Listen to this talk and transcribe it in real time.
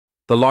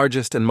The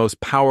largest and most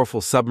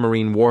powerful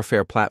submarine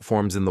warfare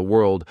platforms in the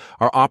world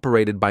are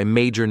operated by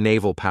major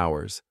naval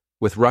powers,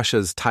 with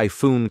Russia's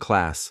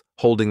Typhoon-class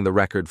holding the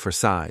record for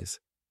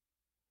size.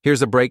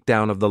 Here's a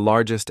breakdown of the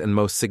largest and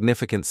most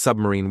significant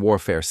submarine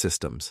warfare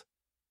systems.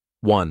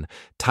 1.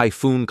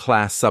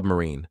 Typhoon-class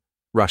submarine,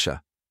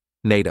 Russia.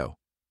 NATO.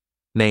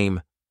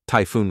 Name,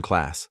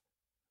 Typhoon-class.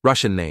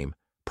 Russian name,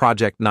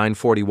 Project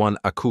 941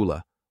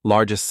 Akula,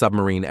 largest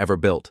submarine ever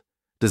built,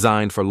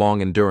 designed for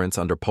long endurance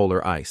under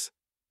polar ice.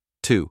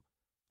 2.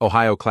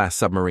 Ohio-class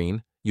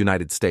submarine,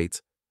 United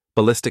States,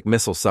 ballistic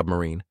missile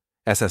submarine,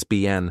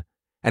 SSBN,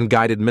 and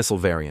guided missile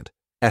variant,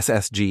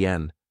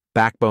 SSGN,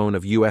 backbone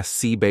of U.S.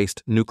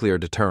 sea-based nuclear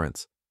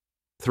deterrence.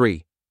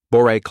 3.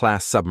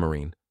 Borei-class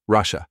submarine,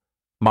 Russia,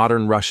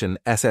 modern Russian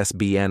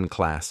SSBN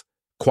class,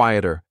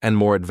 quieter and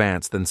more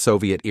advanced than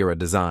Soviet-era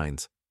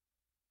designs.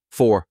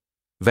 4.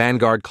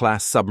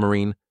 Vanguard-class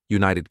submarine,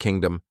 United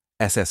Kingdom,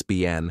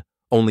 SSBN,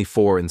 only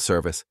 4 in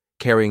service,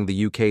 carrying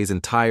the UK's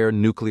entire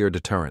nuclear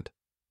deterrent.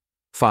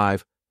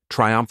 5.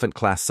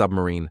 Triumphant-class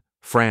submarine,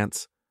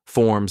 France,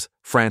 forms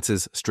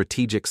France's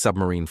strategic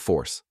submarine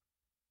force.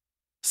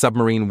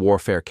 Submarine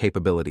warfare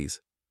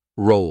capabilities.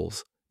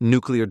 Roles: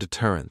 nuclear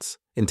deterrence,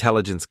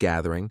 intelligence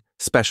gathering,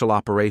 special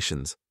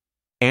operations,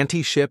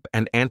 anti-ship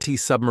and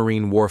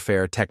anti-submarine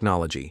warfare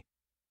technology,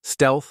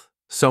 stealth,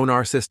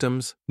 sonar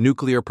systems,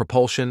 nuclear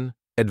propulsion,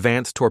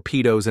 advanced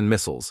torpedoes and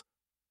missiles,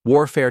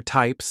 warfare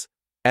types,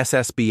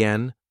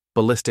 SSBN,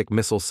 ballistic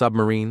missile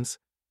submarines,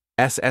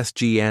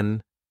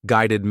 SSGN,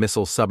 guided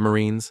missile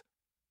submarines,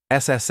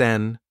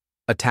 SSN,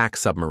 attack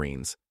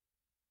submarines.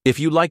 If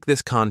you like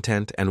this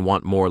content and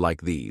want more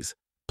like these,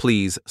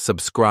 please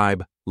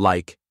subscribe,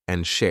 like,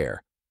 and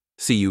share.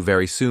 See you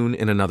very soon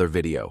in another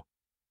video.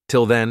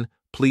 Till then,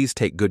 please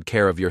take good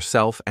care of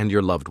yourself and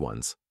your loved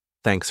ones.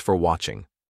 Thanks for watching.